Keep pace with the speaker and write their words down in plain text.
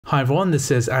Hi everyone,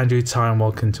 this is Andrew Ty and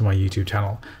welcome to my YouTube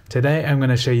channel. Today I'm going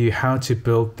to show you how to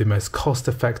build the most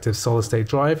cost-effective solid-state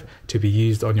drive to be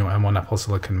used on your M1 Apple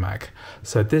Silicon Mac.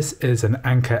 So this is an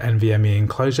Anker NVMe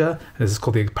enclosure, and this is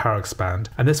called the Power Expand,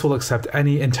 and this will accept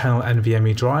any internal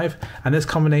NVMe drive, and this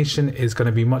combination is going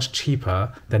to be much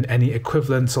cheaper than any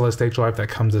equivalent solid-state drive that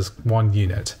comes as one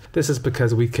unit. This is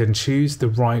because we can choose the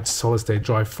right solid-state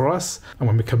drive for us, and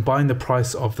when we combine the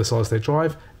price of the solid-state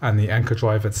drive and the Anker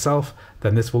drive itself,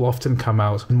 then this will often come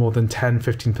out more than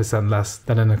 10-15% less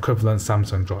than an equivalent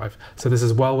Samsung drive. So this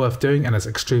is well worth doing, and it's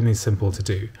extremely simple to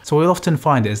do. So what we'll often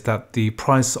find is that the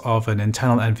price of an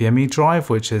internal NVMe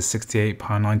drive, which is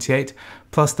 £68.98,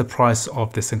 plus the price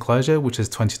of this enclosure, which is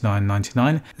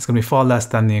 $29.99, is going to be far less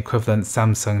than the equivalent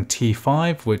Samsung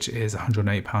T5, which is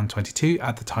 £108.22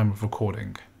 at the time of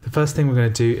recording. The first thing we're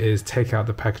going to do is take out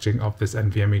the packaging of this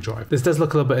NVMe drive. This does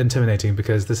look a little bit intimidating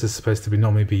because this is supposed to be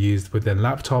normally be used within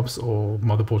laptops or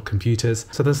motherboard computers.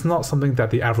 So that's not something that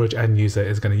the average end user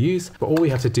is going to use, but all we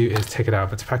have to do is take it out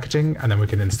of its packaging and then we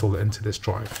can install it into this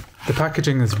drive. The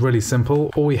packaging is really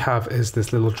simple. All we have is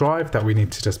this little drive that we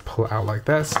need to just pull out like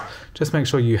this. Just make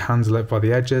sure you handle it by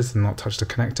the edges and not touch the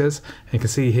connectors. And you can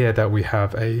see here that we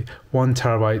have a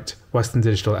 1TB Western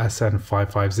Digital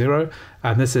SN550,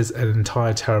 and this is an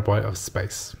entire terabyte of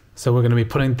space. So we're going to be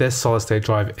putting this solid state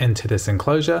drive into this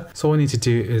enclosure. So all we need to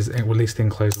do is release the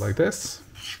enclosure like this,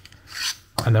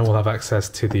 and then we'll have access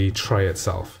to the tray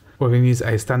itself. We're going to use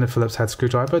a standard Phillips head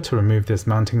screwdriver to remove this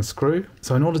mounting screw.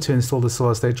 So in order to install the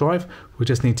solid state drive, we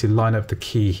just need to line up the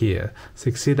key here. So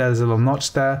you can see there's a little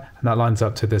notch there, and that lines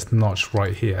up to this notch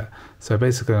right here. So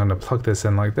basically I'm going to plug this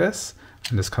in like this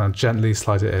and just kind of gently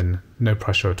slide it in, no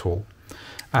pressure at all.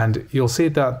 And you'll see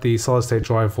that the solid state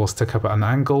drive will stick up at an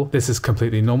angle. This is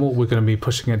completely normal. We're going to be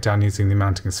pushing it down using the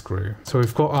mounting screw. So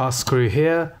we've got our screw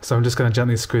here. So I'm just going to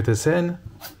gently screw this in.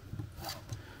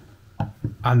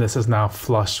 And this is now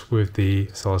flush with the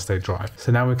solid state drive.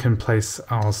 So now we can place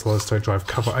our solid state drive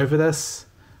cover over this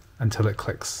until it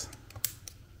clicks.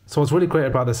 So what's really great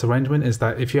about this arrangement is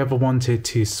that if you ever wanted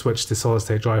to switch the solid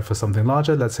state drive for something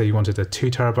larger, let's say you wanted a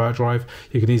 2TB drive,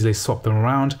 you can easily swap them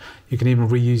around. You can even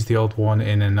reuse the old one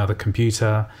in another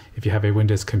computer. If you have a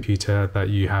Windows computer that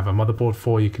you have a motherboard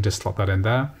for, you can just slot that in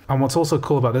there. And what's also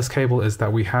cool about this cable is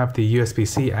that we have the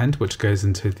USB-C end, which goes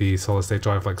into the solid state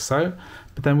drive like so.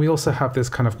 But then we also have this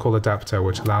kind of cool adapter,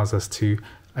 which allows us to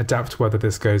adapt whether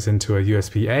this goes into a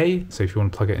USB-A, so if you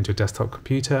want to plug it into a desktop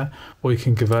computer, or you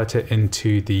can convert it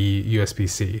into the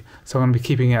USB-C. So I'm going to be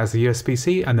keeping it as a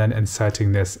USB-C and then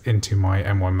inserting this into my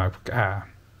M1 MacBook Air.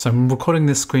 So I'm recording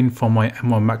this screen from my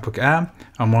M1 MacBook Air,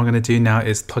 and what I'm going to do now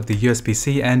is plug the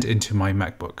USB-C end into my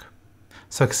MacBook.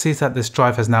 So I can see that this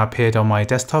drive has now appeared on my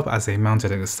desktop as a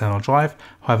mounted external drive.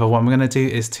 However, what I'm going to do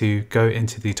is to go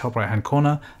into the top right hand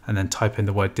corner and then type in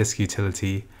the word disk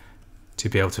utility to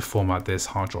be able to format this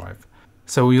hard drive.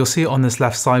 So you'll see on this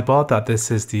left sidebar that this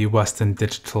is the Western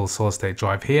Digital solid state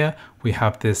drive here. We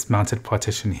have this mounted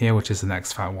partition here, which is an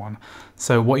exFAT one.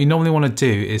 So what you normally want to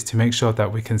do is to make sure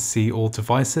that we can see all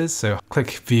devices. So click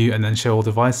view and then show all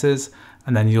devices,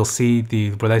 and then you'll see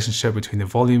the relationship between the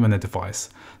volume and the device.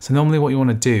 So normally what you want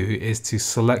to do is to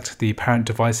select the parent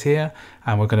device here,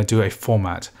 and we're going to do a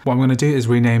format. What I'm going to do is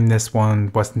rename this one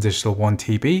Western Digital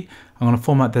 1TB. I'm going to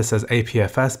format this as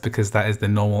APFS because that is the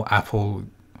normal Apple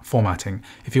formatting.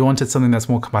 If you wanted something that's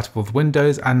more compatible with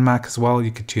Windows and Mac as well, you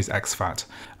could choose exFAT.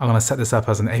 I'm going to set this up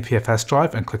as an APFS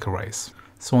drive and click erase.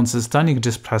 So once it's done, you can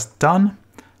just press done,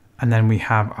 and then we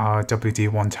have our WD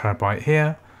 1TB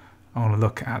here. I want to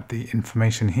look at the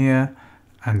information here,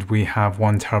 and we have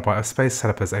 1TB of space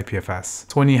set up as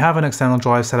APFS. So when you have an external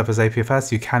drive set up as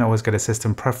APFS, you can always go to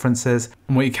system preferences.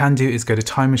 And what you can do is go to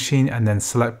time machine and then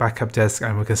select backup disk,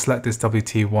 and we can select this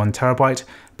WT 1TB.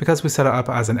 Because we set it up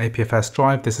as an APFS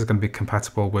drive, this is going to be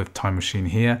compatible with time machine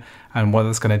here. And what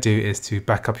that's going to do is to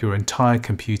back up your entire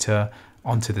computer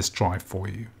onto this drive for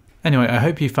you. Anyway, I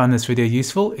hope you found this video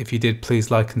useful. If you did,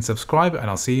 please like and subscribe, and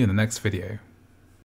I'll see you in the next video.